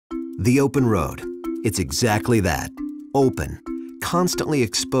The open road. It's exactly that. Open, constantly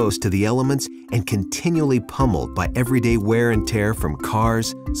exposed to the elements and continually pummeled by everyday wear and tear from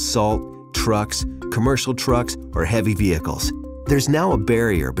cars, salt, trucks, commercial trucks, or heavy vehicles. There's now a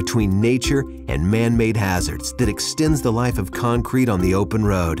barrier between nature and man-made hazards that extends the life of concrete on the open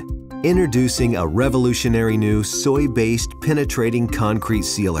road. Introducing a revolutionary new soy-based penetrating concrete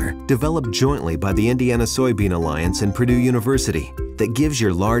sealer developed jointly by the Indiana Soybean Alliance and Purdue University that gives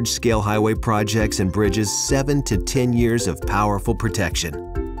your large-scale highway projects and bridges 7 to 10 years of powerful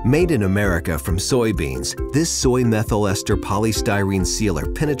protection. Made in America from soybeans, this soy methyl ester polystyrene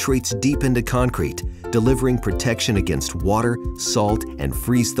sealer penetrates deep into concrete, delivering protection against water, salt, and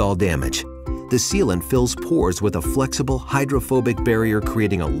freeze-thaw damage. The sealant fills pores with a flexible, hydrophobic barrier,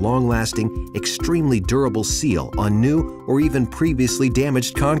 creating a long-lasting, extremely durable seal on new or even previously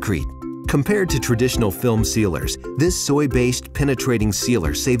damaged concrete. Compared to traditional film sealers, this soy-based penetrating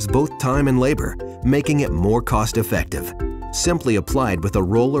sealer saves both time and labor, making it more cost-effective. Simply applied with a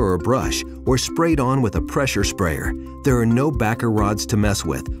roller or brush or sprayed on with a pressure sprayer, there are no backer rods to mess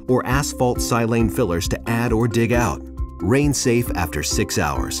with or asphalt silane fillers to add or dig out. Rain safe after 6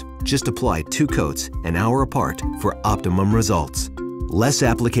 hours. Just apply 2 coats an hour apart for optimum results. Less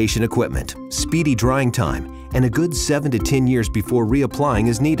application equipment, speedy drying time, and a good 7 to 10 years before reapplying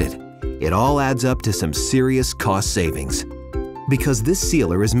is needed. It all adds up to some serious cost savings. Because this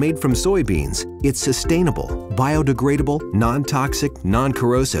sealer is made from soybeans, it's sustainable, biodegradable, non-toxic,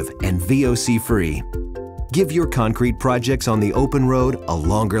 non-corrosive, and VOC-free. Give your concrete projects on the open road a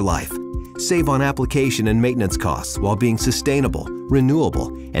longer life. Save on application and maintenance costs while being sustainable,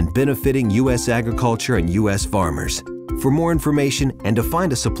 renewable, and benefiting U.S. agriculture and U.S. farmers. For more information and to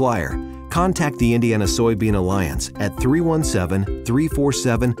find a supplier, contact the Indiana Soybean Alliance at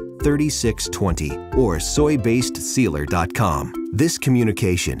 317-347-3620 or soybasedsealer.com. This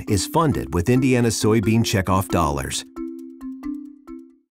communication is funded with Indiana soybean checkoff dollars.